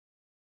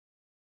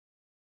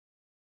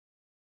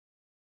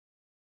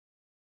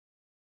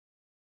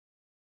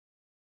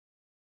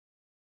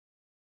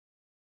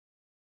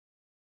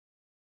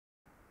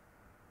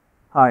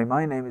Hi,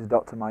 my name is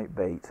Dr. Mike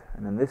Bate,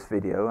 and in this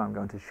video I'm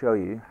going to show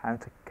you how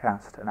to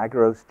cast an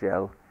Agarose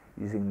gel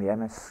using the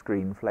MS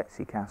Screen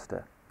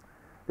Flexicaster.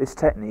 This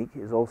technique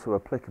is also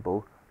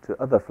applicable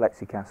to other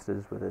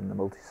Flexicasters within the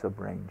multi-sub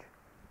range.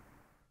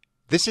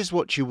 This is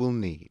what you will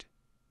need: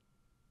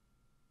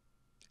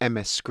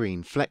 MS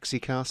Screen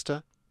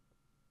Flexicaster,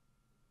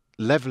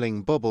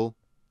 leveling bubble,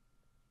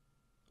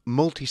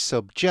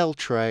 multi-sub gel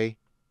tray,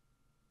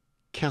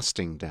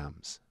 casting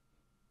dams.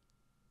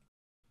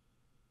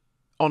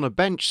 On a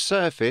bench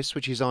surface,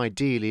 which is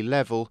ideally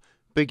level,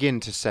 begin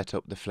to set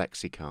up the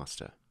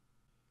Flexicaster.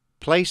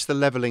 Place the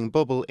leveling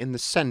bubble in the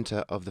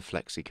centre of the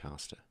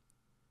Flexicaster.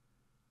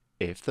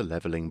 If the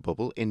leveling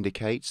bubble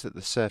indicates that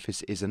the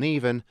surface is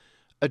uneven,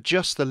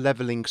 adjust the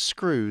leveling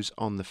screws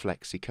on the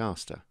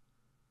Flexicaster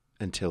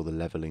until the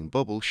leveling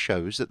bubble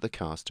shows that the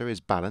caster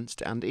is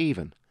balanced and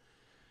even.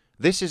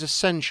 This is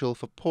essential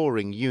for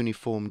pouring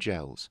uniform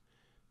gels,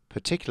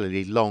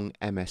 particularly long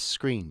MS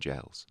Screen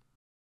gels.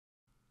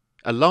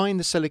 Align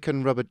the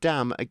silicone rubber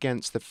dam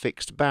against the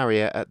fixed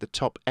barrier at the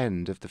top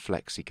end of the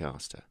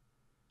Flexicaster.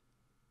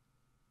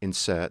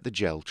 Insert the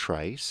gel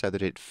tray so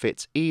that it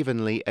fits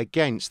evenly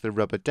against the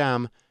rubber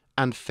dam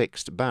and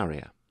fixed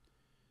barrier.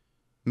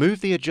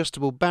 Move the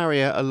adjustable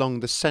barrier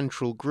along the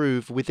central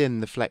groove within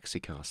the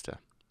Flexicaster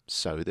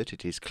so that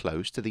it is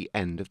close to the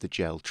end of the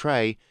gel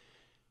tray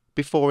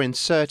before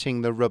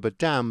inserting the rubber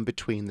dam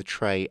between the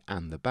tray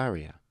and the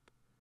barrier.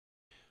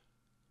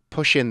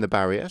 Push in the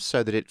barrier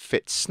so that it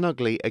fits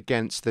snugly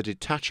against the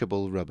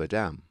detachable rubber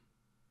dam.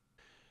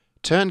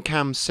 Turn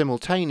cams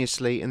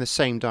simultaneously in the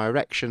same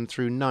direction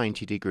through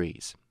 90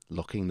 degrees,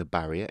 locking the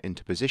barrier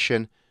into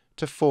position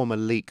to form a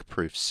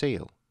leak-proof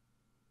seal.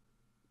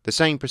 The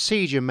same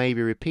procedure may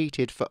be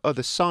repeated for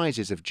other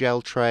sizes of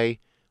gel tray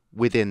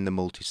within the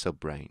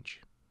multi-sub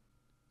range.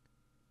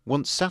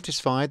 Once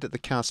satisfied that the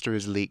caster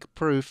is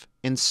leak-proof,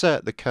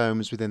 insert the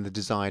combs within the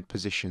desired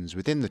positions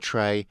within the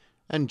tray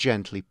and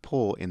gently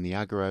pour in the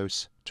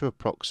agarose to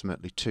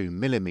approximately 2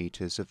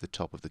 mm of the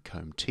top of the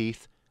comb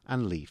teeth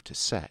and leave to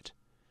set.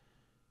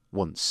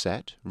 Once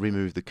set,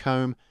 remove the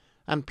comb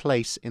and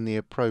place in the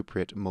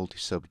appropriate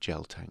multi-sub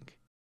gel tank.